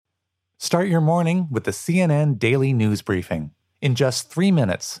Start your morning with the CNN Daily News Briefing. In just 3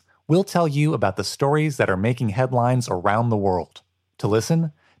 minutes, we'll tell you about the stories that are making headlines around the world. To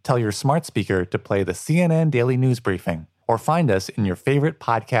listen, tell your smart speaker to play the CNN Daily News Briefing or find us in your favorite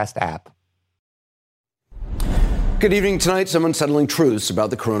podcast app. Good evening. Tonight, some unsettling truths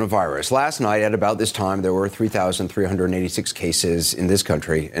about the coronavirus. Last night at about this time, there were 3,386 cases in this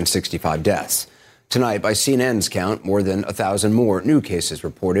country and 65 deaths. Tonight, by CNN's count, more than 1,000 more new cases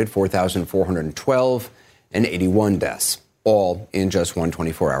reported, 4,412 and 81 deaths, all in just one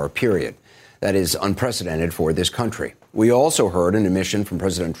 24-hour period. That is unprecedented for this country. We also heard an admission from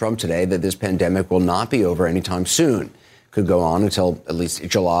President Trump today that this pandemic will not be over anytime soon. Could go on until at least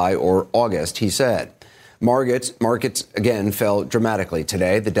July or August, he said. Markets again fell dramatically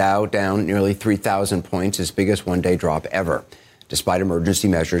today. The Dow down nearly 3,000 points, its biggest one-day drop ever, despite emergency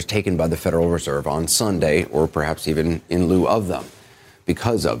measures taken by the Federal Reserve on Sunday, or perhaps even in lieu of them,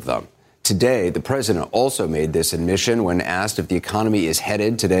 because of them. Today, the president also made this admission when asked if the economy is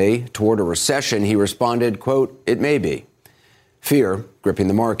headed today toward a recession. He responded, quote, "It may be." Fear gripping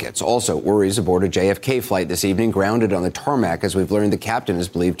the markets. Also, worries aboard a JFK flight this evening grounded on the tarmac as we've learned the captain is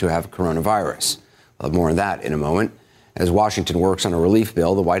believed to have coronavirus. We'll have more on that in a moment. As Washington works on a relief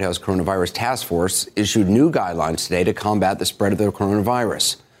bill, the White House Coronavirus Task Force issued new guidelines today to combat the spread of the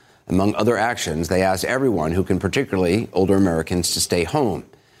coronavirus. Among other actions, they asked everyone who can, particularly older Americans, to stay home.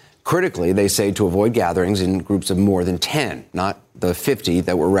 Critically, they say to avoid gatherings in groups of more than 10, not the 50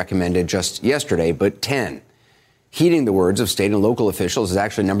 that were recommended just yesterday, but 10. Heeding the words of state and local officials is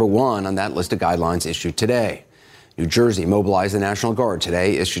actually number one on that list of guidelines issued today. New Jersey mobilized the National Guard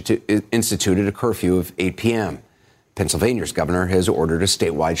today, instituted a curfew of 8 p.m. Pennsylvania's governor has ordered a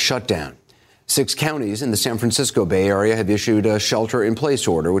statewide shutdown. 6 counties in the San Francisco Bay Area have issued a shelter-in-place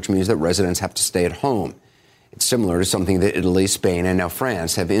order, which means that residents have to stay at home. It's similar to something that Italy, Spain, and now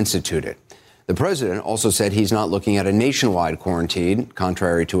France have instituted. The president also said he's not looking at a nationwide quarantine,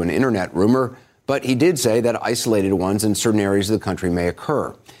 contrary to an internet rumor, but he did say that isolated ones in certain areas of the country may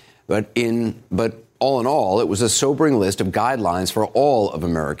occur. But all in all, it was a sobering list of guidelines for all of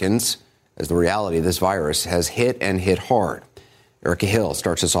Americans, as the reality of this virus has hit and hit hard. Erica Hill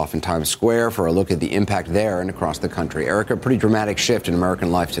starts us off in Times Square for a look at the impact there and across the country. Erica, pretty dramatic shift in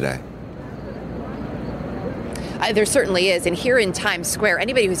American life today. There certainly is. And here in Times Square,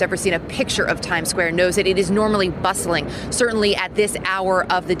 anybody who's ever seen a picture of Times Square knows that it is normally bustling, certainly at this hour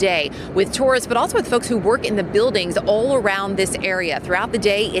of the day, with tourists, but also with folks who work in the buildings all around this area. Throughout the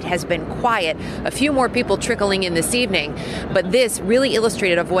day, it has been quiet. A few more people trickling in this evening. But this really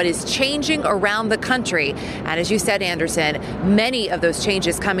illustrated of what is changing around the country. And as you said, Anderson, many of those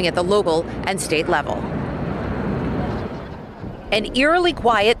changes coming at the local and state level. An eerily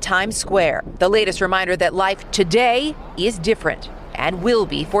quiet Times Square, the latest reminder that life today is different and will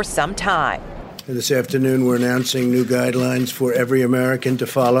be for some time. This afternoon, we're announcing new guidelines for every American to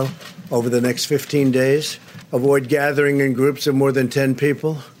follow over the next 15 days. Avoid gathering in groups of more than 10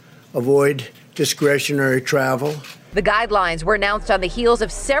 people. Avoid discretionary travel. The guidelines were announced on the heels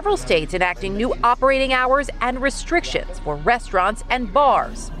of several states enacting new operating hours and restrictions for restaurants and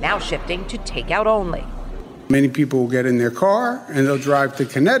bars, now shifting to takeout only. Many people will get in their car and they'll drive to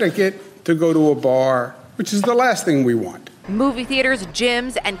Connecticut to go to a bar, which is the last thing we want. Movie theaters,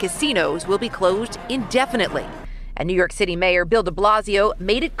 gyms, and casinos will be closed indefinitely. And New York City Mayor Bill de Blasio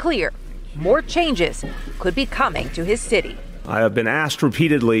made it clear more changes could be coming to his city. I have been asked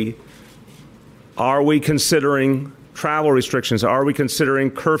repeatedly, are we considering travel restrictions? Are we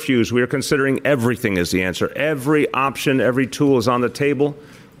considering curfews? We are considering everything is the answer. Every option, every tool is on the table.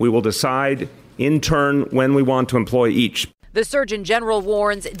 We will decide in turn when we want to employ each. The Surgeon General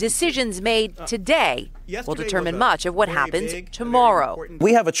warns decisions made today will determine much of what happens tomorrow.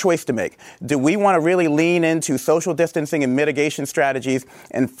 We have a choice to make. Do we want to really lean into social distancing and mitigation strategies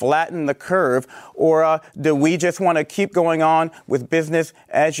and flatten the curve, or do we just want to keep going on with business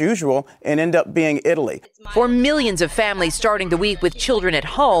as usual and end up being Italy? For millions of families starting the week with children at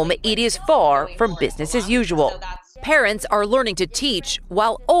home, it is far from business as usual. Parents are learning to teach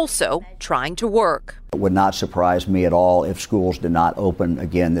while also trying to work. It would not surprise me at all if schools did not open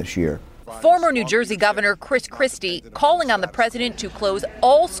again this year. Former New Jersey Governor Chris Christie calling on the president to close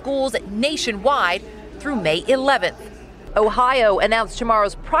all schools nationwide through May 11th. Ohio announced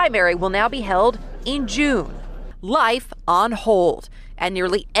tomorrow's primary will now be held in June. Life on hold, and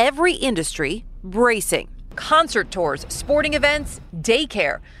nearly every industry bracing. Concert tours, sporting events,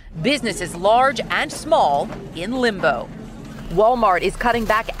 daycare, businesses large and small in limbo. Walmart is cutting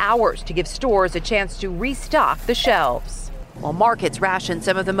back hours to give stores a chance to restock the shelves, while markets ration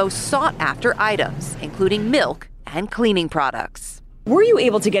some of the most sought-after items, including milk and cleaning products. Were you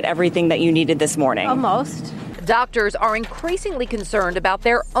able to get everything that you needed this morning? Almost. Doctors are increasingly concerned about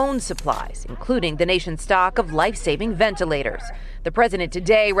their own supplies, including the nation's stock of life-saving ventilators. The president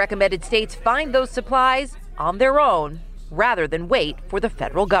today recommended states find those supplies on their own rather than wait for the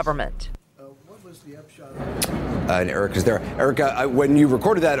federal government. And Erica's there. Erica, when you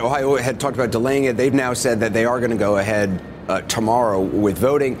recorded that, Ohio had talked about delaying it. They've now said that they are going to go ahead tomorrow with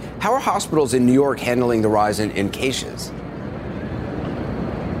voting. How are hospitals in New York handling the rise in cases?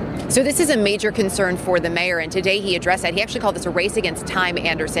 So this is a major concern for the mayor, and today he addressed that. He actually called this a race against time,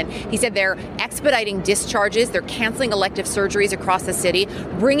 Anderson. He said they're expediting discharges, they're canceling elective surgeries across the city,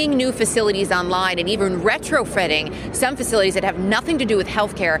 bringing new facilities online, and even retrofitting some facilities that have nothing to do with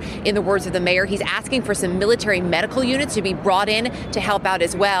healthcare. In the words of the mayor, he's asking for some military medical units to be brought in to help out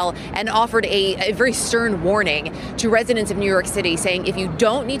as well, and offered a very stern warning to residents of New York City, saying if you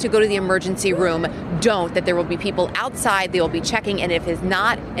don't need to go to the emergency room, don't, that there will be people outside, they will be checking, and if it's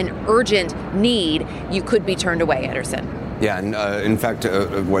not an urgent need, you could be turned away, Anderson. Yeah, and in fact,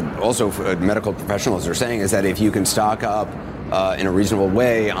 what also medical professionals are saying is that if you can stock up in a reasonable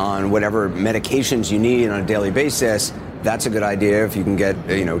way on whatever medications you need on a daily basis, that's a good idea. If you can get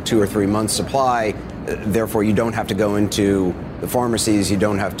 2 or 3 months supply, therefore you don't have to go into the pharmacies, you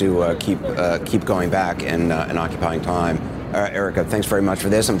don't have to keep going back and occupying time. Erica, thanks very much for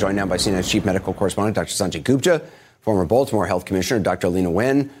this. I'm joined now by CNN's chief medical correspondent, Dr. Sanjay Gupta, former Baltimore Health Commissioner, Dr. Leana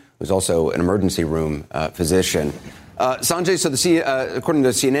Wen, who's also an emergency room physician. Sanjay, so according to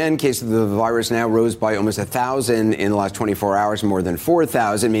CNN, cases of the virus now rose by almost 1,000 in the last 24 hours, more than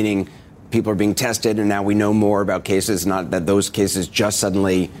 4,000, meaning people are being tested, and now we know more about cases, not that those cases just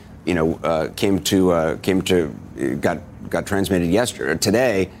suddenly, got transmitted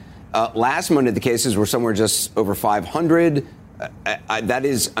today. Last Monday, the cases were somewhere just over 500. I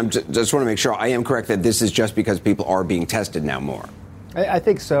just want to make sure I am correct that this is just because people are being tested now more. I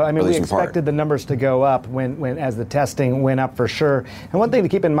think so. I mean, we expected the numbers to go up when as the testing went up for sure. And one thing to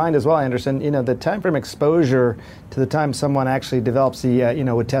keep in mind as well, Anderson, the time from exposure to the time someone actually develops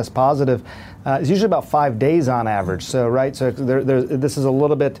would test positive is usually about 5 days on average. So, right, so this is a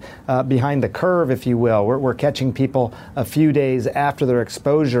little bit behind the curve, if you will. We're catching people a few days after their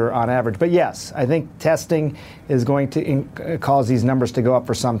exposure on average. But yes, I think testing is going to cause these numbers to go up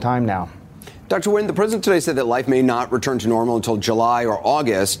for some time now. Dr. Wen, the president today said that life may not return to normal until July or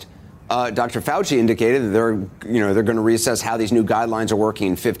August. Dr. Fauci indicated that they're going to reassess how these new guidelines are working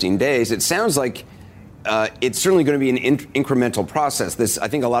in 15 days. It sounds like it's certainly going to be an incremental process. I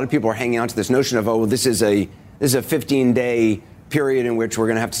think a lot of people are hanging on to this notion of, this is a 15-day period in which we're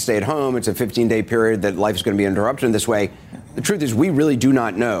going to have to stay at home. It's a 15-day period that life is going to be interrupted in this way. The truth is, we really do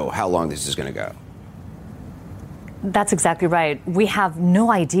not know how long this is going to go. That's exactly right. We have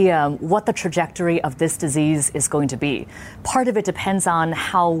no idea what the trajectory of this disease is going to be. Part of it depends on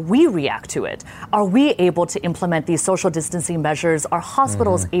how we react to it. Are we able to implement these social distancing measures? Are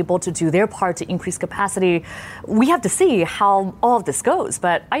hospitals able to do their part to increase capacity? We have to see how all of this goes.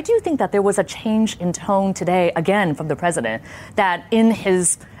 But I do think that there was a change in tone today, again, from the president, that in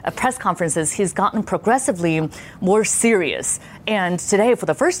his press conferences, he's gotten progressively more serious. And today, for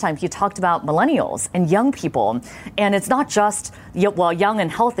the first time, he talked about millennials and young people. And it's not just, young and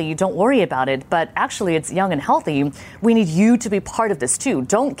healthy, don't worry about it, but actually it's young and healthy. We need you to be part of this too.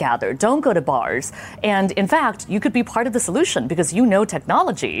 Don't gather, don't go to bars. And in fact, you could be part of the solution because you know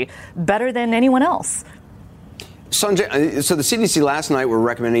technology better than anyone else. Sanjay, so the CDC last night were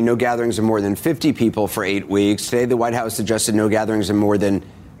recommending no gatherings of more than 50 people for 8 weeks. Today, the White House suggested no gatherings of more than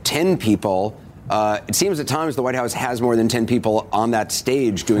 10 people. It seems at times the White House has more than 10 people on that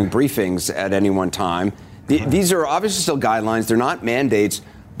stage doing briefings at any one time. These are obviously still guidelines. They're not mandates.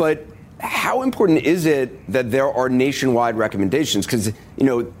 But how important is it that there are nationwide recommendations? Because,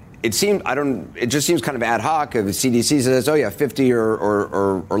 it just seems kind of ad hoc. If the CDC says, 50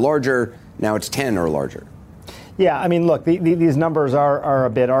 or larger, now it's 10 or larger. Yeah, I mean, look, these numbers are a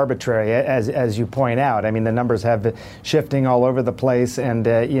bit arbitrary, as you point out. I mean, the numbers have been shifting all over the place. And,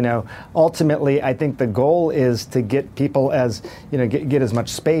 ultimately, I think the goal is to get people get as much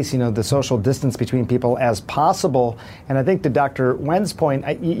space, the social distance between people as possible. And I think to Dr. Wen's point,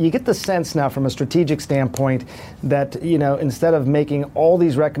 you get the sense now from a strategic standpoint that, instead of making all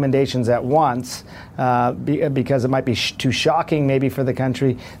these recommendations at once, because it might be too shocking maybe for the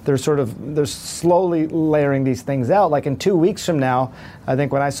country, they're slowly layering these things out. Like in 2 weeks from now, I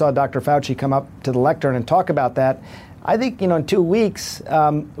think when I saw Dr. Fauci come up to the lectern and talk about that, I think, in 2 weeks,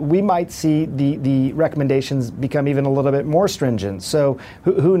 we might see the recommendations become even a little bit more stringent. So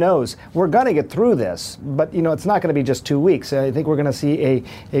who knows? We're going to get through this, but, it's not going to be just 2 weeks. I think we're going to see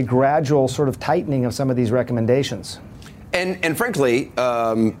a gradual sort of tightening of some of these recommendations. And frankly,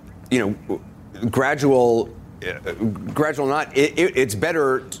 gradual not. It's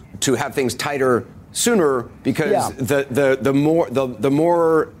better to have things tighter sooner because the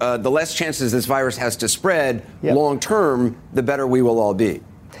less chances this virus has to spread long term, the better we will all be.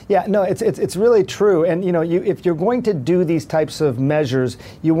 Yeah, no, it's really true. And, if you're going to do these types of measures,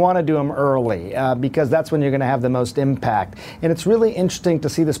 you want to do them early because that's when you're going to have the most impact. And it's really interesting to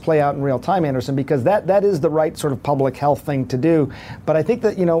see this play out in real time, Anderson, because that is the right sort of public health thing to do. But I think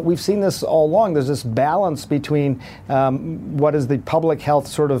that, we've seen this all along. There's this balance between what is the public health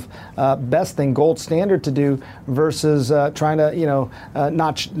sort of best thing, gold standard to do versus trying to,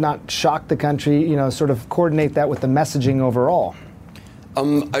 not shock the country, sort of coordinate that with the messaging overall.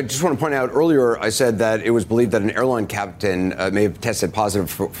 I just want to point out earlier, I said that it was believed that an airline captain may have tested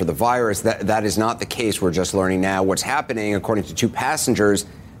positive for the virus. That is not the case. We're just learning now. What's happening, according to two passengers,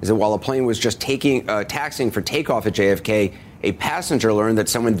 is that while a plane was just taxiing for takeoff at JFK, a passenger learned that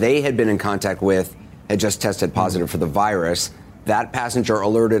someone they had been in contact with had just tested positive for the virus. That passenger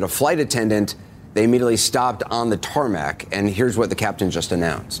alerted a flight attendant. They immediately stopped on the tarmac. And here's what the captain just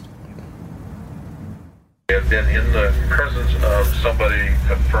announced. Have been in the presence of somebody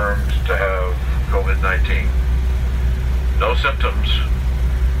confirmed to have COVID-19. No symptoms.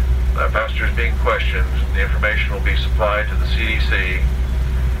 That passenger is being questioned. The information will be supplied to the CDC.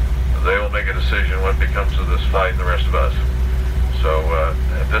 They will make a decision what becomes of this flight and the rest of us. So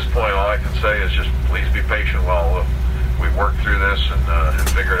at this point, all I can say is just please be patient while we work through this and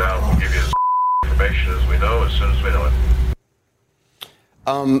figure it out. We'll give you as information as we know as soon as we know it.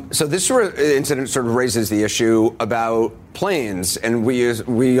 So this sort of incident sort of raises the issue about planes, and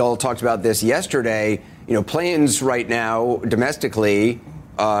we all talked about this yesterday. Planes right now domestically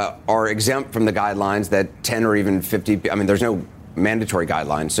are exempt from the guidelines that 10 or even 50. I mean, there's no mandatory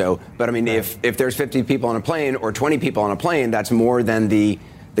guidelines. But I mean, if there's 50 people on a plane or 20 people on a plane, that's more than the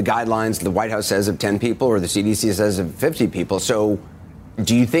guidelines the White House says of 10 people or the CDC says of 50 people. So,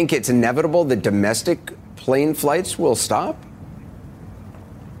 do you think it's inevitable that domestic plane flights will stop?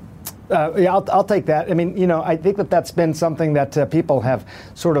 I'll take that. I mean, I think that's been something that people have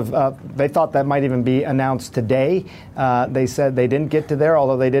sort of, they thought that might even be announced today. They said they didn't get to there,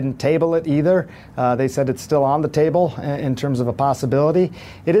 although they didn't table it either. They said it's still on the table in terms of a possibility.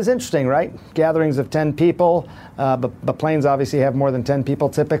 It is interesting, right? Gatherings of 10 people, but planes obviously have more than 10 people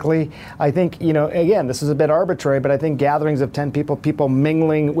typically. I think, again, this is a bit arbitrary, but I think gatherings of 10 people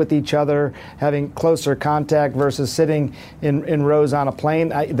mingling with each other, having closer contact versus sitting in rows on a plane,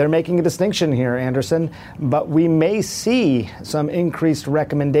 they're making a distinction here, Anderson, but we may see some increased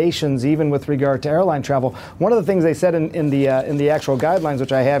recommendations even with regard to airline travel. One of the things they said in the actual guidelines,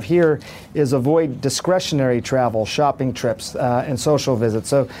 which I have here, is avoid discretionary travel, shopping trips, and social visits.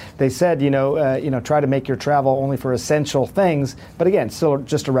 So they said, try to make your travel only for essential things, but again, still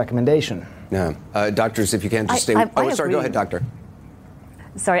just a recommendation. Yeah, doctors, if you can just stay. Sorry, go ahead, doctor.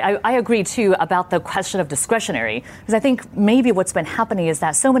 Sorry, I agree, too, about the question of discretionary, because I think maybe what's been happening is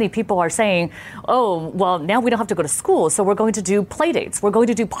that so many people are saying, oh, well, now we don't have to go to school, so we're going to do play dates. We're going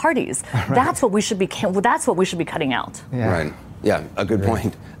to do parties. Right. That's what we should be cutting out. Yeah. Right. Yeah, a good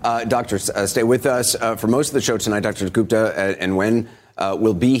point. Doctors, stay with us. For most of the show tonight, Drs. Gupta and Wen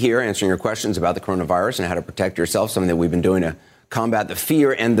will be here answering your questions about the coronavirus and how to protect yourself, something that we've been doing to combat the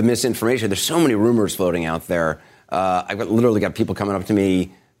fear and the misinformation. There's so many rumors floating out there. I've literally got people coming up to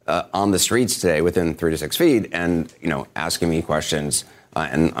me on the streets today within 3 to 6 feet and, asking me questions.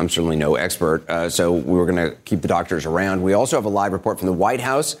 And I'm certainly no expert. So we were going to keep the doctors around. We also have a live report from the White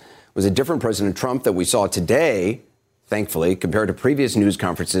House. It was a different President Trump that we saw today, thankfully, compared to previous news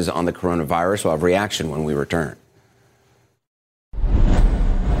conferences on the coronavirus. We'll have reaction when we return.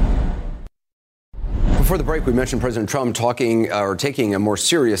 Before the break, we mentioned President Trump taking a more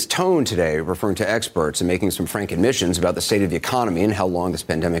serious tone today, referring to experts and making some frank admissions about the state of the economy and how long this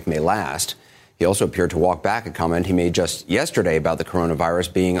pandemic may last. He also appeared to walk back a comment he made just yesterday about the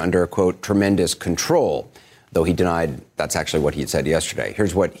coronavirus being under, quote, tremendous control, though he denied that's actually what he said yesterday.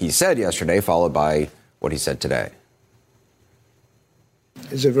 Here's what he said yesterday, followed by what he said today.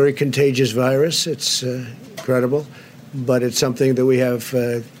 It's a very contagious virus. It's incredible, but it's something that we have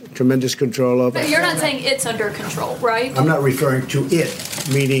tremendous control over. But you're not saying it's under control, right? I'm not referring to it,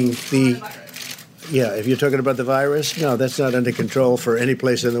 meaning if you're talking about the virus, no, that's not under control for any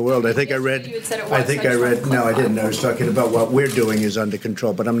place in the world. I think I read, no, I didn't. I was talking about what we're doing is under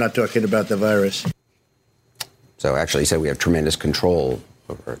control, but I'm not talking about the virus. So actually he said we have tremendous control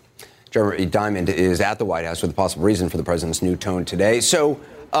over it. Jeremy Diamond is at the White House with a possible reason for the president's new tone today. So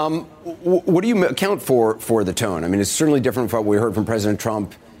what do you account for the tone? I mean, it's certainly different from what we heard from President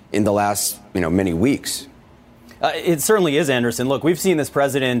Trump in the last, many weeks. It certainly is, Anderson. Look, we've seen this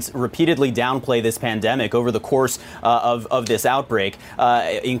president repeatedly downplay this pandemic over the course of this outbreak,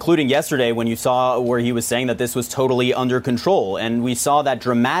 including yesterday when you saw where he was saying that this was totally under control. And we saw that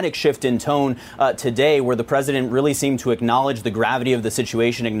dramatic shift in tone today where the president really seemed to acknowledge the gravity of the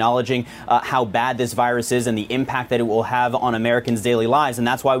situation, acknowledging how bad this virus is and the impact that it will have on Americans' daily lives. And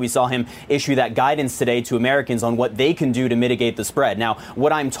that's why we saw him issue that guidance today to Americans on what they can do to mitigate the spread. Now,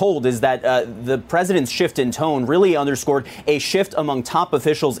 what I'm told is that the president's shift in tone really underscored a shift among top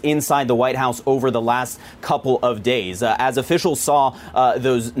officials inside the White House over the last couple of days. As officials saw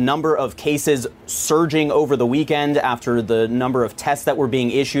those number of cases surging over the weekend after the number of tests that were being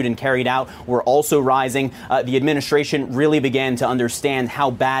issued and carried out were also rising, the administration really began to understand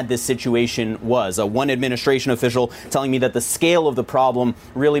how bad this situation was. One administration official telling me that the scale of the problem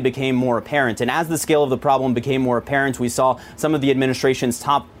really became more apparent. And as the scale of the problem became more apparent, we saw some of the administration's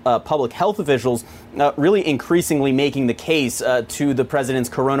top public health officials really increasingly making the case to the president's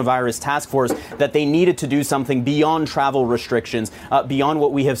coronavirus task force that they needed to do something beyond travel restrictions, beyond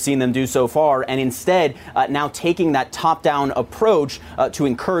what we have seen them do so far, and instead now taking that top-down approach to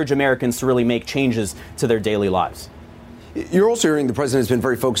encourage Americans to really make changes to their daily lives. You're also hearing the president has been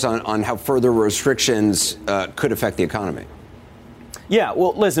very focused on how further restrictions could affect the economy. Yeah,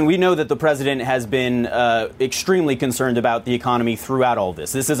 well, listen, we know that the president has been extremely concerned about the economy throughout all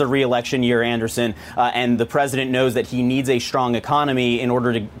this. This is a re-election year, Anderson, and the president knows that he needs a strong economy in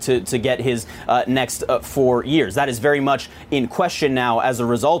order to get his next 4 years. That is very much in question now as a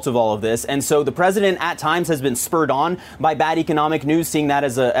result of all of this. And so the president at times has been spurred on by bad economic news, seeing that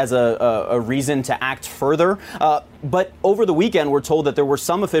as a reason to act further. But over the weekend, we're told that there were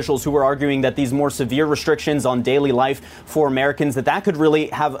some officials who were arguing that these more severe restrictions on daily life for Americans, that could really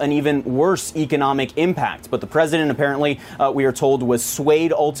have an even worse economic impact. But the president apparently, we are told, was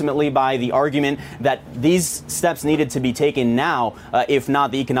swayed ultimately by the argument that these steps needed to be taken now, if not,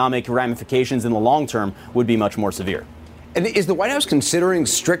 the economic ramifications in the long term would be much more severe. And is the White House considering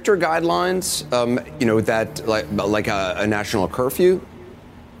stricter guidelines, that like a national curfew?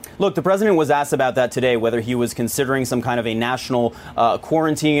 Look, the president was asked about that today, whether he was considering some kind of a national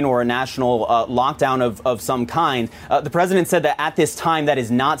quarantine or a national lockdown of some kind. The president said that at this time, that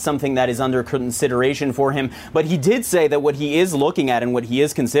is not something that is under consideration for him. But he did say that what he is looking at and what he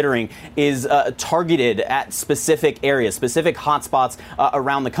is considering is targeted at specific areas, specific hotspots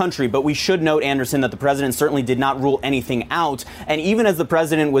around the country. But we should note, Anderson, that the president certainly did not rule anything out. And even as the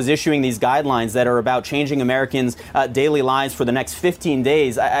president was issuing these guidelines that are about changing Americans' daily lives for the next 15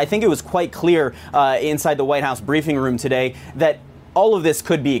 days, I think it was quite clear inside the White House briefing room today that all of this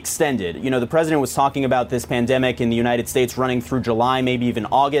could be extended. You know, the president was talking about this pandemic in the United States running through July, maybe even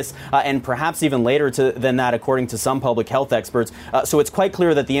August, and perhaps even later than that, according to some public health experts. So it's quite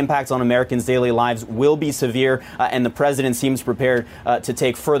clear that the impacts on Americans' daily lives will be severe, and the president seems prepared to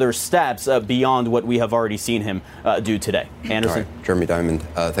take further steps beyond what we have already seen him do today. Anderson? All right. Jeremy Diamond,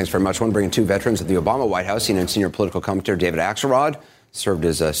 thanks very much. I want to bring in two veterans of the Obama White House, CNN senior political commentator David Axelrod, served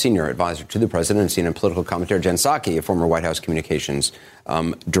as a senior advisor to the president, and CNN political commentator Jen Psaki, a former White House communications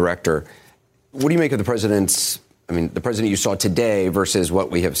director. What do you make of the president you saw today versus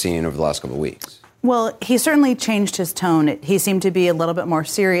what we have seen over the last couple of weeks? Well, he certainly changed his tone. He seemed to be a little bit more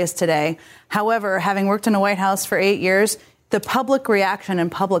serious today. However, having worked in the White House for 8 years, the public reaction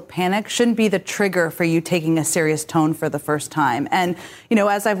and public panic shouldn't be the trigger for you taking a serious tone for the first time. And,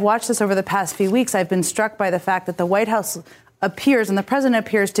 as I've watched this over the past few weeks, I've been struck by the fact that the White House appears, and the president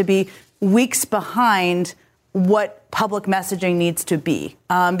appears to be weeks behind what public messaging needs to be,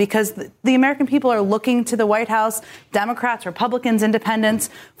 because the American people are looking to the White House, Democrats, Republicans,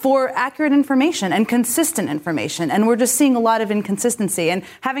 independents, for accurate information and consistent information. And we're just seeing a lot of inconsistency. And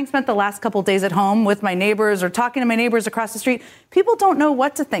having spent the last couple of days at home with my neighbors or talking to my neighbors across the street, people don't know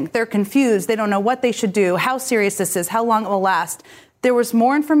what to think. They're confused. They don't know what they should do, how serious this is, how long it will last. There was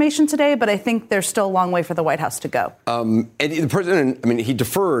more information today, but I think there's still a long way for the White House to go. And the president, he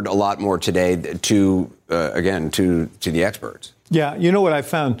deferred a lot more today to the experts. Yeah, you know what I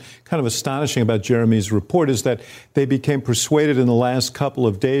found kind of astonishing about Jeremy's report is that they became persuaded in the last couple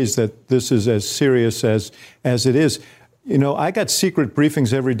of days that this is as serious as it is. I got secret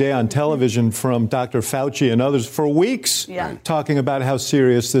briefings every day on television from Dr. Fauci and others for weeks talking about how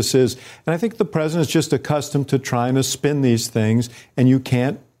serious this is. And I think the president is just accustomed to trying to spin these things. And you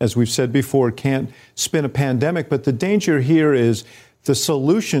can't, as we've said before, can't spin a pandemic. But the danger here is the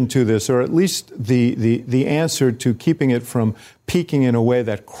solution to this, or at least the answer to keeping it from peaking in a way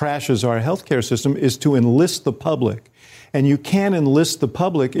that crashes our healthcare system, is to enlist the public. And you can't enlist the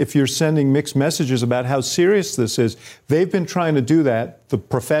public if you're sending mixed messages about how serious this is. They've been trying to do that, the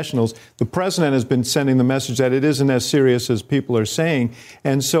professionals. The president has been sending the message that it isn't as serious as people are saying.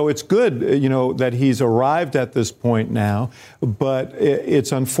 And so it's good, that he's arrived at this point now. But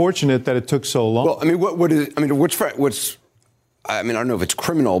it's unfortunate that it took so long. Well, I mean, I don't know if it's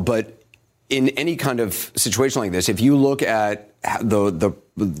criminal, but in any kind of situation like this, if you look at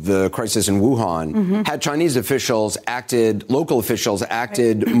the crisis in Wuhan, had Chinese officials local officials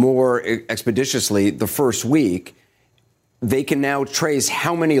acted more expeditiously the first week, they can now trace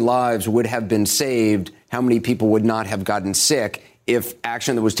how many lives would have been saved, how many people would not have gotten sick if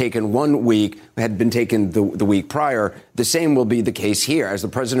action that was taken 1 week had been taken the week prior. The same will be the case here. As the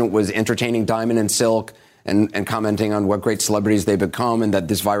president was entertaining Diamond and Silk and commenting on what great celebrities they become and that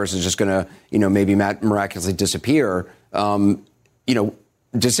this virus is just going to, maybe miraculously disappear,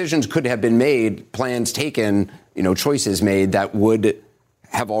 decisions could have been made, plans taken, choices made that would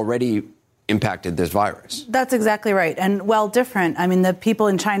have already impacted this virus. That's exactly right. And different. I mean, the people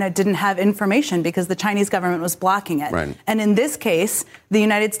in China didn't have information because the Chinese government was blocking it. Right. And in this case, the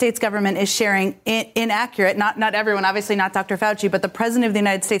United States government is sharing inaccurate, not everyone, obviously not Dr. Fauci, but the president of the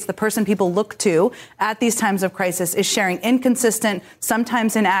United States, the person people look to at these times of crisis, is sharing inconsistent,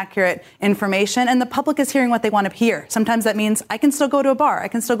 sometimes inaccurate information. And the public is hearing what they want to hear. Sometimes that means I can still go to a bar, I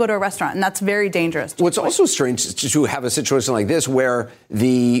can still go to a restaurant. And that's very dangerous. What's also strange to have a situation like this where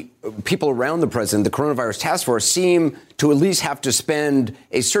the people around the president, the coronavirus task force, seem to at least have to spend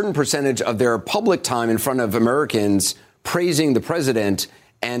a certain percentage of their public time in front of Americans praising the president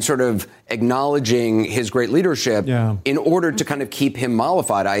and sort of acknowledging his great leadership in order to kind of keep him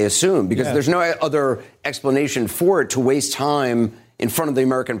mollified, I assume, because there's no other explanation for it to waste time in front of the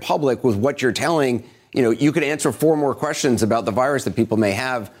American public with what you're telling. You could answer 4 more questions about the virus that people may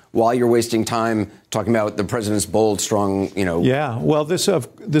have while you're wasting time talking about the president's bold, strong, Yeah, well, this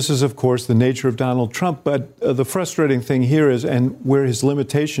is, of course, the nature of Donald Trump. But the frustrating thing here is, and where his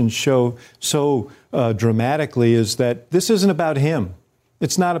limitations show so dramatically, is that this isn't about him.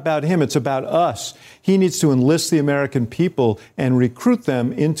 It's not about him. It's about us. He needs to enlist the American people and recruit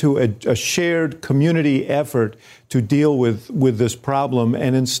them into a shared community effort to deal with this problem.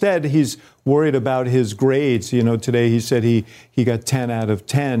 And instead, he's worried about his grades. Today he said he got 10 out of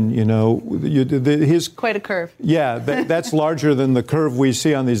 10. His quite a curve. Yeah, that's larger than the curve we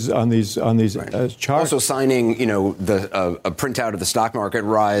see on these charts. Also signing, a printout of the stock market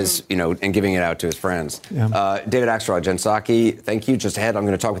rise, and giving it out to his friends. Yeah. David Axelrod, Jen Psaki, thank you. Just ahead, I'm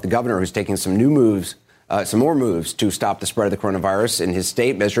going to talk with the governor, who's taking some more moves to stop the spread of the coronavirus in his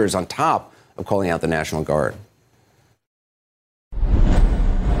state. Measures on top of calling out the National Guard.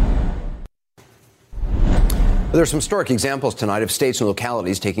 There are some historic examples tonight of states and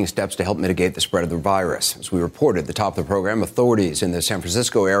localities taking steps to help mitigate the spread of the virus. As we reported at the top of the program, authorities in the San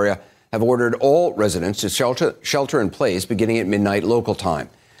Francisco area have ordered all residents to shelter in place beginning at midnight local time.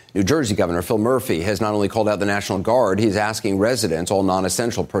 New Jersey Governor Phil Murphy has not only called out the National Guard, he's asking residents, all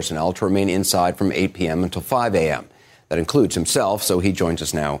non-essential personnel, to remain inside from 8 p.m. until 5 a.m. That includes himself, so he joins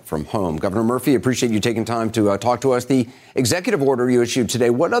us now from home. Governor Murphy, appreciate you taking time to talk to us. The executive order you issued today,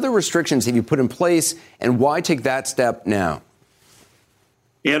 what other restrictions have you put in place, and why take that step now?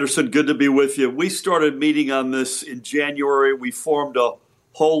 Anderson, good to be with you. We started meeting on this in January. We formed a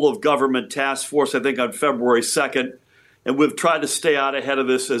whole-of-government task force, I think, on February 2nd, and we've tried to stay out ahead of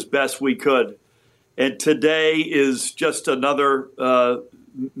this as best we could. And today is just another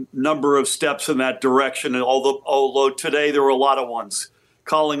number of steps in that direction. And although today there were a lot of ones,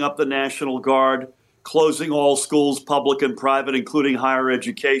 calling up the National Guard, closing all schools, public and private, including higher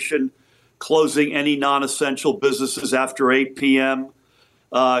education, closing any non-essential businesses after 8 p.m.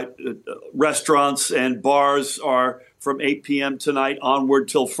 Restaurants and bars are from 8 p.m. tonight onward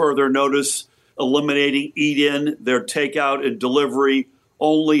till further notice, eliminating eat-in, their takeout and delivery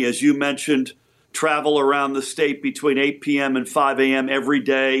only, as you mentioned. Travel around the state between 8 p.m. and 5 a.m. every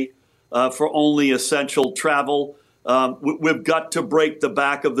day for only essential travel. We've got to break the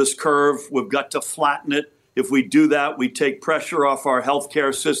back of this curve. We've got to flatten it. If we do that, we take pressure off our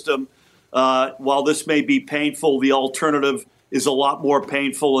healthcare system. While this may be painful, the alternative is a lot more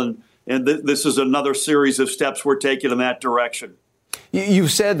painful, and this is another series of steps we're taking in that direction.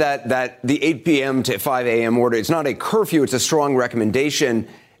 You've said that the 8 p.m. to 5 a.m. order, it's not a curfew, it's a strong recommendation.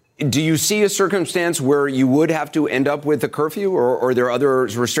 Do you see a circumstance where you would have to end up with a curfew, or are there other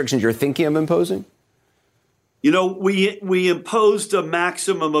restrictions you're thinking of imposing? We imposed a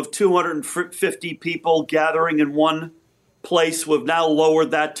maximum of 250 people gathering in one place. We've now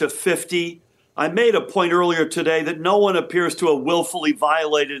lowered that to 50. I made a point earlier today that no one appears to have willfully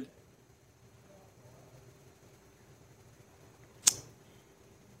violated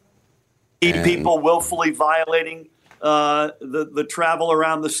people willfully violating the travel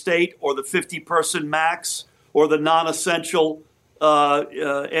around the state, or the 50-person max, or the non-essential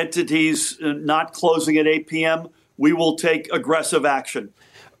entities not closing at 8 p.m. We will take aggressive action.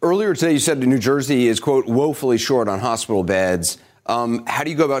 Earlier today, you said New Jersey is, quote, woefully short on hospital beds. How do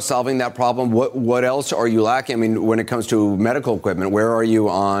you go about solving that problem? What else are you lacking? I mean, when it comes to medical equipment, where are you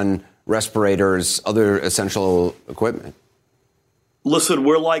on respirators, other essential equipment? Listen,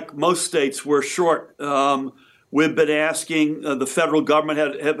 we're like most states. We're short. We've been asking the federal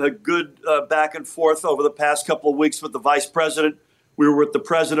government, have a good back and forth over the past couple of weeks with the vice president. We were with the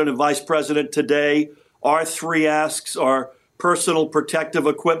president and vice president today. Our three asks are personal protective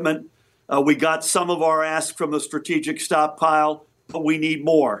equipment. We got some of our asks from the strategic stockpile, but we need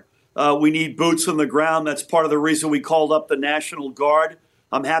more. We need boots on the ground. That's part of the reason we called up the National Guard.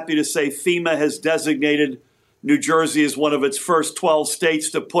 I'm happy to say FEMA has designated New Jersey as one of its first 12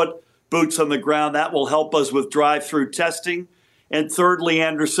 states to put boots on the ground. That will help us with drive-through testing. And thirdly,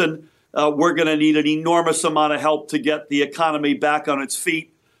 Anderson, we're going to need an enormous amount of help to get the economy back on its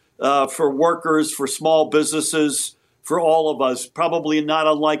feet for workers, for small businesses, for all of us. Probably not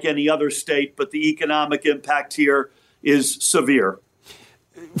unlike any other state, but the economic impact here is severe.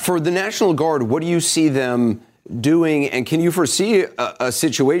 For the National Guard, what do you see them doing? And can you foresee a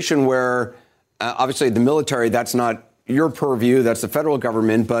situation where, obviously the military, that's not your purview, that's the federal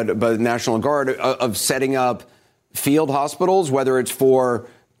government, but the National Guard, of setting up field hospitals, whether it's for,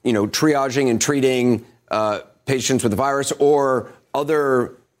 triaging and treating patients with the virus, or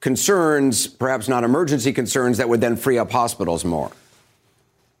other concerns, perhaps not emergency concerns, that would then free up hospitals more?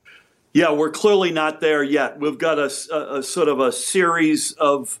 Yeah, we're clearly not there yet. We've got a sort of a series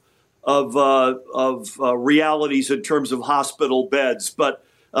of realities in terms of hospital beds, but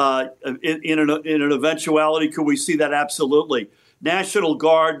in an eventuality, could we see that? Absolutely. National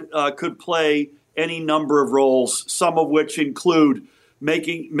Guard could play any number of roles, some of which include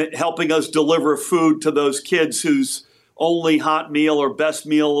helping us deliver food to those kids whose only hot meal or best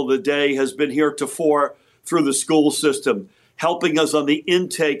meal of the day has been heretofore through the school system, helping us on the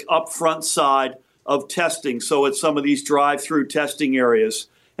intake upfront side of testing, so at some of these drive-through testing areas.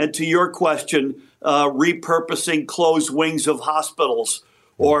 And to your question, repurposing closed wings of hospitals,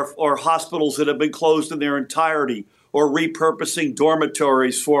 or hospitals that have been closed in their entirety, or repurposing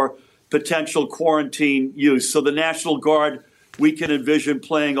dormitories for potential quarantine use. So the National Guard, we can envision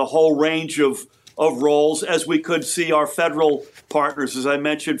playing a whole range of roles, as we could see our federal partners. As I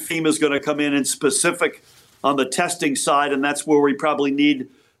mentioned, FEMA is going to come in specific on the testing side, and that's where we probably need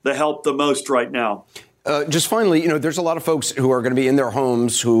the help the most right now. Just finally, there's a lot of folks who are going to be in their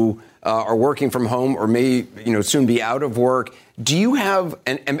homes who are working from home, or may, soon be out of work. Do you have,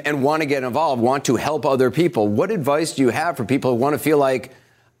 and want to get involved, want to help other people? What advice do you have for people who want to feel like,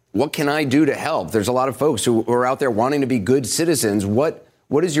 what can I do to help? There's a lot of folks who are out there wanting to be good citizens. What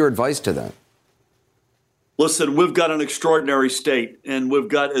is your advice to them? Listen, we've got an extraordinary state, and we've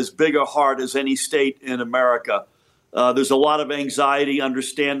got as big a heart as any state in America. There's a lot of anxiety,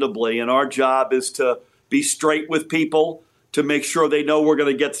 understandably, and our job is to be straight with people, to make sure they know we're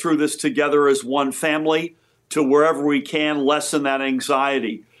going to get through this together as one family, to wherever we can lessen that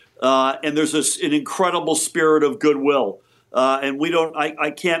anxiety. And there's an incredible spirit of goodwill. And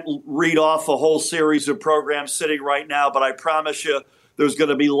I can't read off a whole series of programs sitting right now, but I promise you there's going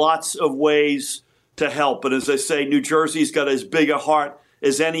to be lots of ways to help. And as I say, New Jersey's got as big a heart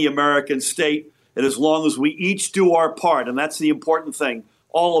as any American state. And as long as we each do our part, and that's the important thing,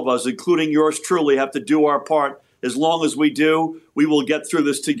 all of us, including yours truly, have to do our part. As long as we do, we will get through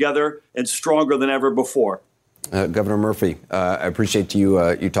this together and stronger than ever before. Governor Murphy, I appreciate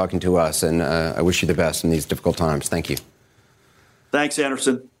you talking to us, and I wish you the best in these difficult times. Thank you. Thanks,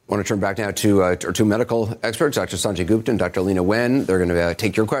 Anderson. I want to turn back now to our two medical experts, Dr. Sanjay Gupta and Dr. Leana Wen. They're going to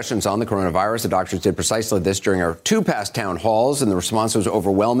take your questions on the coronavirus. The doctors did precisely this during our two past town halls, and the response was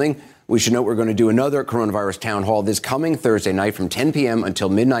overwhelming. We should note we're going to do another coronavirus town hall this coming Thursday night from 10 p.m. until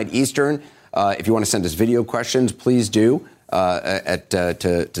midnight Eastern. If you want to send us video questions, please do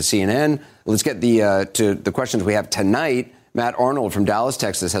to CNN. Let's get to the questions we have tonight. Matt Arnold from Dallas,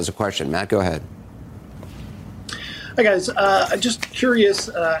 Texas, has a question. Matt, go ahead. Hi, guys. I'm just curious,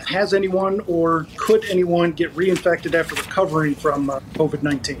 has anyone or could anyone get reinfected after recovering from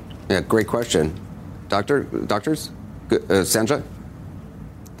COVID-19? Yeah, great question. Doctors? Sanjay?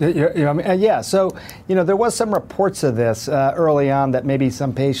 Yeah. So, there was some reports of this early on that maybe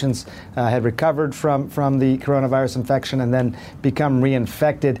some patients had recovered from the coronavirus infection and then become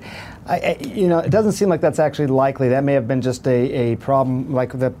reinfected. It doesn't seem like that's actually likely. That may have been just a problem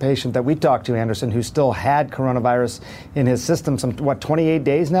like the patient that we talked to, Anderson, who still had coronavirus in his system, 28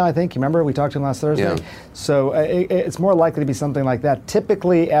 days now, I think. You remember we talked to him last Thursday? Yeah. So it's more likely to be something like that.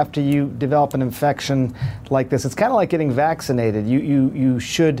 Typically, after you develop an infection like this, it's kind of like getting vaccinated. You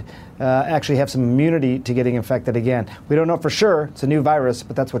should actually have some immunity to getting infected again. We don't know for sure. It's a new virus,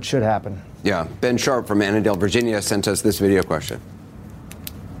 but that's what should happen. Yeah. Ben Sharp from Annandale, Virginia, sent us this video question.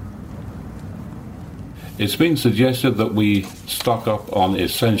 It's been suggested that we stock up on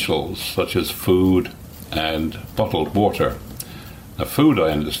essentials such as food and bottled water. Now, food I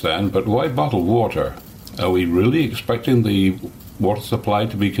understand, but why bottled water? Are we really expecting the water supply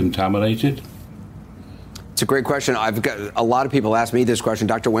to be contaminated? It's a great question. I've got a lot of people ask me this question.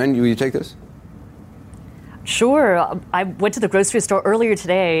 Dr. Wen, will you take this? Sure. I went to the grocery store earlier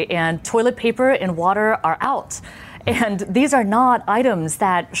today, and toilet paper and water are out. And these are not items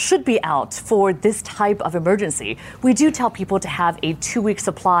that should be out for this type of emergency. We do tell people to have a 2-week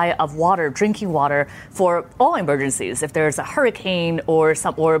supply of water, drinking water, for all emergencies, if there's a hurricane or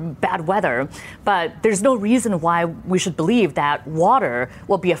bad weather. But there's no reason why we should believe that water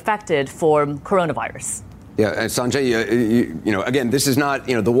will be affected for coronavirus. Yeah, and Sanjay, again, this is not,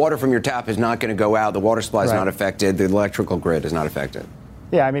 the water from your tap is not going to go out. The water supply is not affected. The electrical grid is not affected.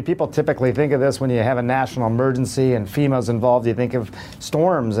 Yeah, people typically think of this when you have a national emergency and FEMA's involved. You think of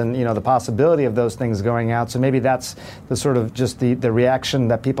storms and, the possibility of those things going out. So maybe that's the sort of just the reaction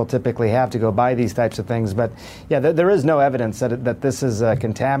that people typically have to go buy these types of things. But, yeah, there is no evidence that this is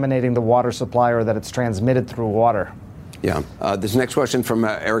contaminating the water supply or that it's transmitted through water. Yeah. This next question from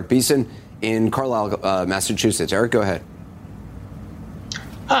Eric Beeson in Carlisle, Massachusetts. Eric, go ahead.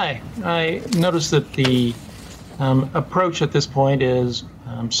 Hi. I noticed that the approach at this point is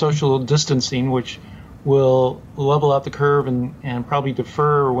social distancing, which will level out the curve and probably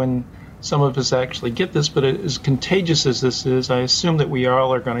defer when some of us actually get this. But as contagious as this is, I assume that we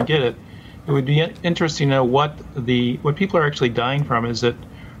all are going to get it. It would be interesting to know what people are actually dying from. Is it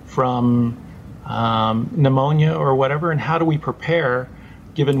from pneumonia or whatever? And how do we prepare,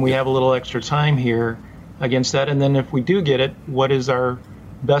 given we have a little extra time here, against that? And then if we do get it, what is our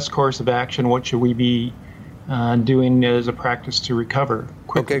best course of action? What should we be doing as a practice to recover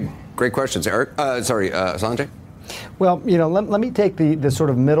quickly? Okay, great questions, Eric. Sanjay? Well, let me take the sort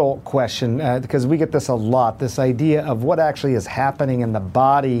of middle question because we get this a lot, this idea of what actually is happening in the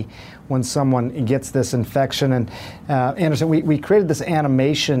body when someone gets this infection. And Anderson, we created this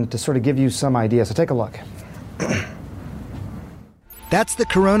animation to sort of give you some idea. So take a look. That's the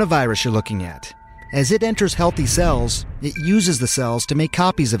coronavirus you're looking at. As it enters healthy cells, it uses the cells to make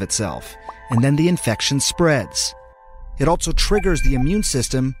copies of itself, and then the infection spreads. It also triggers the immune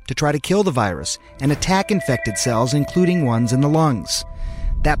system to try to kill the virus and attack infected cells, including ones in the lungs.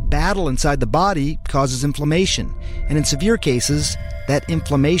 That battle inside the body causes inflammation, and in severe cases, that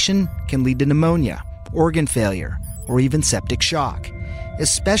inflammation can lead to pneumonia, organ failure, or even septic shock.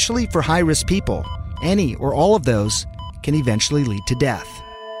 Especially for high-risk people, any or all of those can eventually lead to death.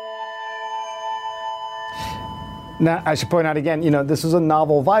 Now, I should point out again, this is a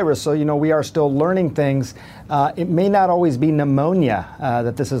novel virus, so, we are still learning things. It may not always be pneumonia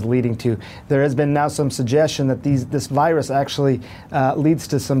that this is leading to. There has been now some suggestion that this virus actually leads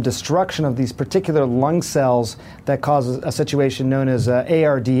to some destruction of these particular lung cells that causes a situation known as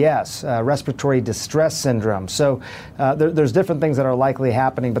ARDS, respiratory distress syndrome. So there's different things that are likely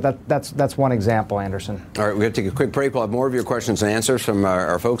happening, but that's one example, Anderson. All right, we're going to take a quick break. We'll have more of your questions and answers from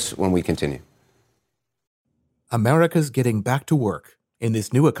our folks when we continue. America's getting back to work. In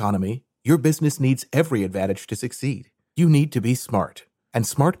this new economy, your business needs every advantage to succeed. You need to be smart. And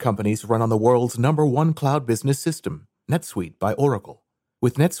smart companies run on the world's #1 cloud business system, NetSuite by Oracle.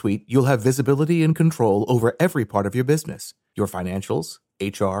 With NetSuite, you'll have visibility and control over every part of your business. Your financials,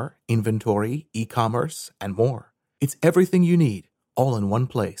 HR, inventory, e-commerce, and more. It's everything you need, all in one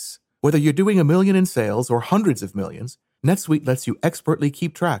place. Whether you're doing $1 million in sales or hundreds of millions, NetSuite lets you expertly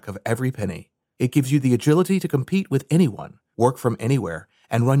keep track of every penny. It gives you the agility to compete with anyone, work from anywhere,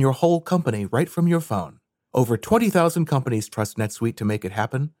 and run your whole company right from your phone. Over 20,000 companies trust NetSuite to make it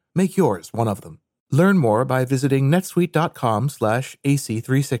happen. Make yours one of them. Learn more by visiting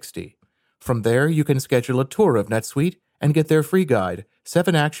netsuite.com/AC360. From there, you can schedule a tour of NetSuite and get their free guide,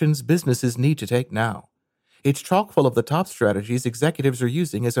 7 Actions Businesses Need to Take Now. It's chock full of the top strategies executives are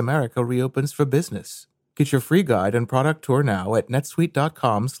using as America reopens for business. Get your free guide and product tour now at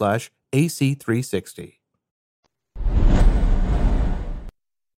netsuite.com/AC360.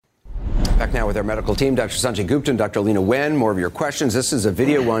 Back now with our medical team, Dr. Sanjay Gupta and Dr. Leana Wen. More of your questions. This is a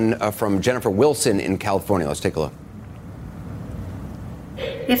video one from Jennifer Wilson in California. Let's take a look.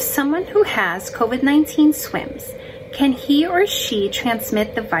 If someone who has COVID-19 swims, can he or she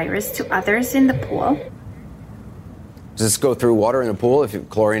transmit the virus to others in the pool? Does this go through water in the pool, if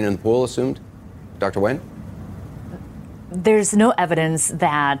chlorine in the pool assumed? Dr. Wen? There's no evidence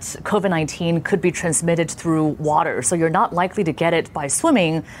that COVID-19 could be transmitted through water, so you're not likely to get it by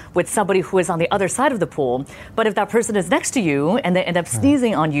swimming with somebody who is on the other side of the pool. But if that person is next to you and they end up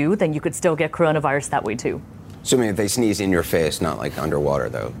sneezing on you, then you could still get coronavirus that way too. Assuming if they sneeze in your face, not like underwater,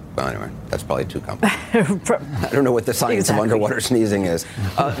 though. Well, anyway, that's probably too complicated. I don't know what the science of underwater sneezing is.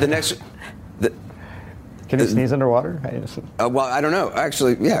 The next... Can you sneeze underwater? Well, I don't know.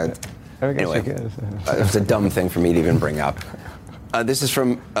 Actually, yeah. Anyway, it's a dumb thing for me to even bring up. This is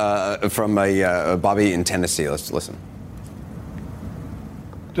from Bobby in Tennessee. Let's listen.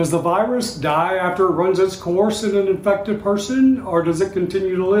 Does the virus die after it runs its course in an infected person, or does it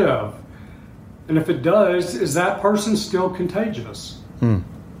continue to live? And if it does, is that person still contagious?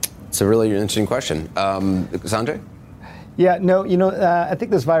 It's a really interesting question. Sanjay? Yeah, no, I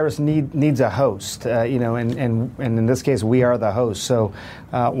think this virus needs a host, and in this case, we are the host. So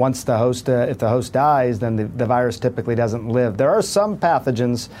once the host, if the host dies, then the virus typically doesn't live. There are some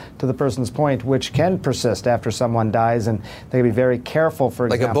pathogens, to the person's point, which can persist after someone dies, and they can be very careful, for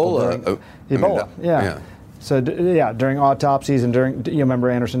example. Like Ebola. Ebola, yeah. So, during autopsies and you remember,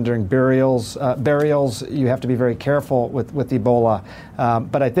 Anderson, during burials, you have to be very careful with Ebola.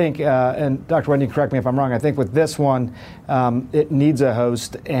 But I think, and Dr. Wen, you can correct me if I'm wrong, I think with this one, it needs a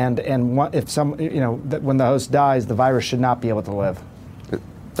host, and if when the host dies, the virus should not be able to live.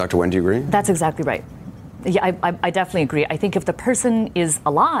 Dr. Wen, do you agree? That's exactly right. Yeah, I definitely agree. I think if the person is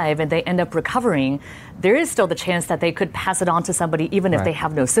alive and they end up recovering, there is still the chance that they could pass it on to somebody even if they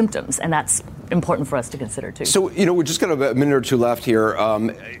have no symptoms. And that's important for us to consider, too. So, we just got a minute or two left here.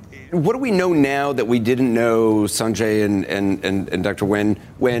 What do we know now that we didn't know, Sanjay and Dr. Wen,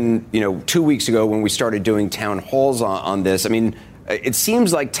 when, 2 weeks ago when we started doing town halls on this? I mean, it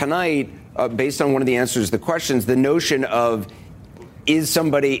seems like tonight, based on one of the answers to the questions, the notion of is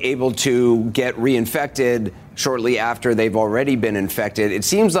somebody able to get reinfected shortly after they've already been infected? It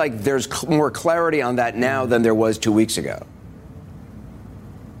seems like there's more clarity on that now than there was 2 weeks ago.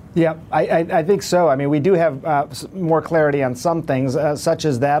 Yeah, I think so. I mean, we do have more clarity on some things, such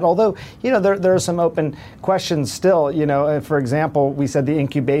as that. Although, there are some open questions still. For example, we said the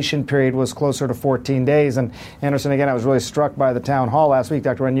incubation period was closer to 14 days. And Anderson, again, I was really struck by the town hall last week.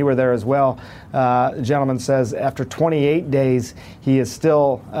 Dr. Wen, you were there as well. The gentleman says after 28 days, he is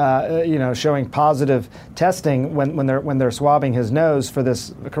still, showing positive testing when they're swabbing his nose for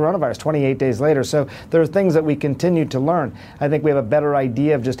this coronavirus 28 days later. So there are things that we continue to learn. I think we have a better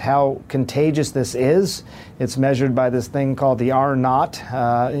idea of just how contagious this is. It's measured by this thing called the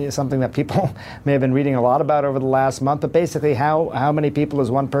R0, something that people may have been reading a lot about over the last month. But basically, how many people is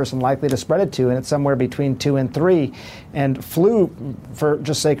one person likely to spread it to? And it's somewhere between 2 and 3. And flu, for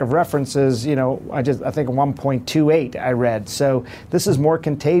just sake of references, I think 1.28 I read. So this is more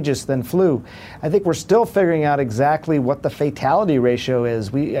contagious than flu. I think we're still figuring out exactly what the fatality ratio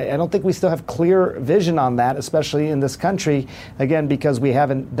is. I don't think we still have clear vision on that, especially in this country, again, because we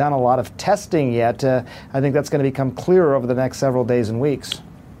haven't done a lot of testing yet. I think that's going to become clearer over the next several days and weeks.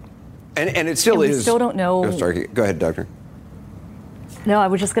 And it still is. We still don't know. Oh, sorry. Go ahead, Doctor. No, I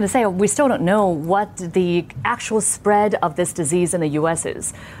was just going to say, we still don't know what the actual spread of this disease in the U.S.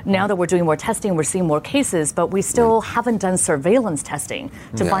 is. Now that we're doing more testing, we're seeing more cases, but we still haven't done surveillance testing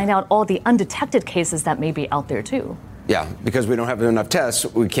to find out all the undetected cases that may be out there, too. Yeah, because we don't have enough tests,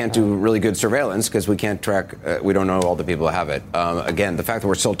 we can't do really good surveillance because we can't track, we don't know all the people who have it. Again, the fact that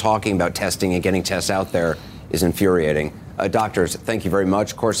we're still talking about testing and getting tests out there is infuriating. Doctors, thank you very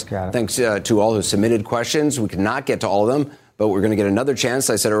much. Of course, thanks to all who submitted questions. We could not get to all of them, but we're going to get another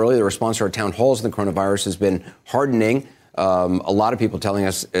chance. I said earlier, the response to our town halls on the coronavirus has been hardening. A lot of people telling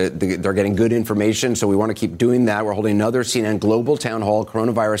us they're getting good information, so we want to keep doing that. We're holding another CNN Global Town Hall,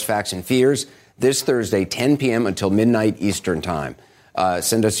 Coronavirus Facts and Fears, this Thursday, 10 p.m. until midnight Eastern Time.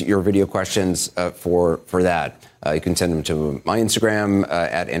 Send us your video questions for that. You can send them to my Instagram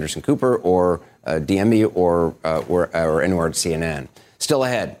at Anderson Cooper or DM me or anywhere at CNN. Still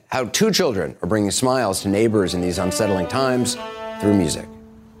ahead, how 2 children are bringing smiles to neighbors in these unsettling times through music.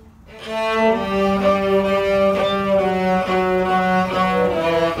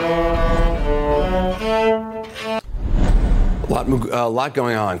 A lot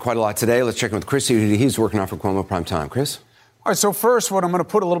going on, quite a lot today. Let's check in with Chris. He's working on for Cuomo Prime Time. Chris? All right, so first, what I'm going to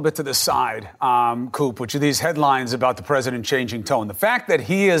put a little bit to the side, Coop, which are these headlines about the president changing tone. The fact that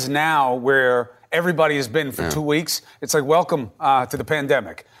he is now where everybody has been for 2 weeks, it's like, welcome to the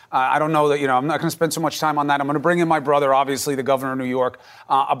pandemic. I don't know that, I'm not going to spend so much time on that. I'm going to bring in my brother, obviously the governor of New York,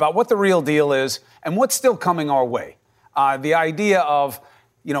 about what the real deal is and what's still coming our way. The idea of,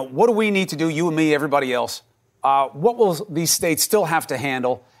 what do we need to do, you and me, everybody else? What will these states still have to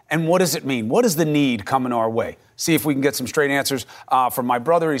handle? And what does it mean? What is the need coming our way? See if we can get some straight answers from my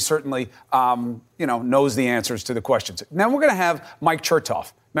brother. He certainly, knows the answers to the questions. Now we're going to have Mike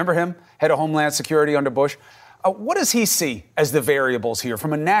Chertoff. Remember him? Head of Homeland Security under Bush. What does he see as the variables here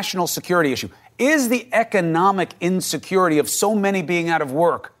from a national security issue? Is the economic insecurity of so many being out of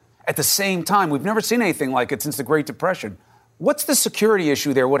work at the same time? We've never seen anything like it since the Great Depression. What's the security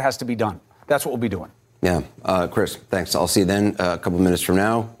issue there? What has to be done? That's what we'll be doing. Yeah. Chris, thanks. I'll see you then a couple minutes from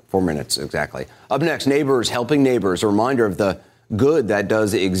now. 4 minutes, exactly. Up next, neighbors helping neighbors. A reminder of the good that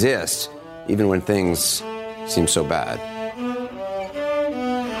does exist, even when things seem so bad.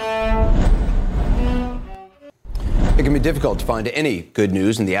 It can be difficult to find any good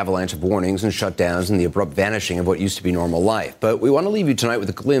news in the avalanche of warnings and shutdowns and the abrupt vanishing of what used to be normal life. But we want to leave you tonight with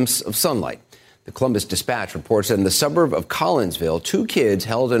a glimpse of sunlight. The Columbus Dispatch reports that in the suburb of Collinsville, 2 kids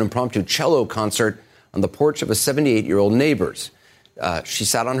held an impromptu cello concert on the porch of a 78-year-old neighbor's. She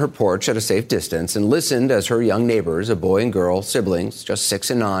sat on her porch at a safe distance and listened as her young neighbors, a boy and girl, siblings, just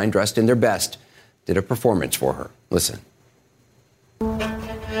 6 and 9, dressed in their best, did a performance for her. Listen.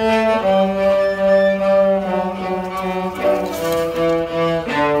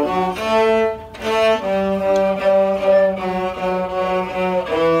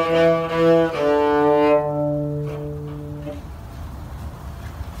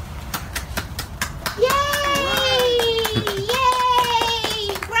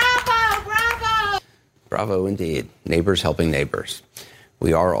 Bravo, indeed. Neighbors helping neighbors.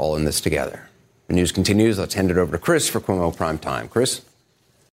 We are all in this together. The news continues. Let's hand it over to Chris for Cuomo Prime Time. Chris?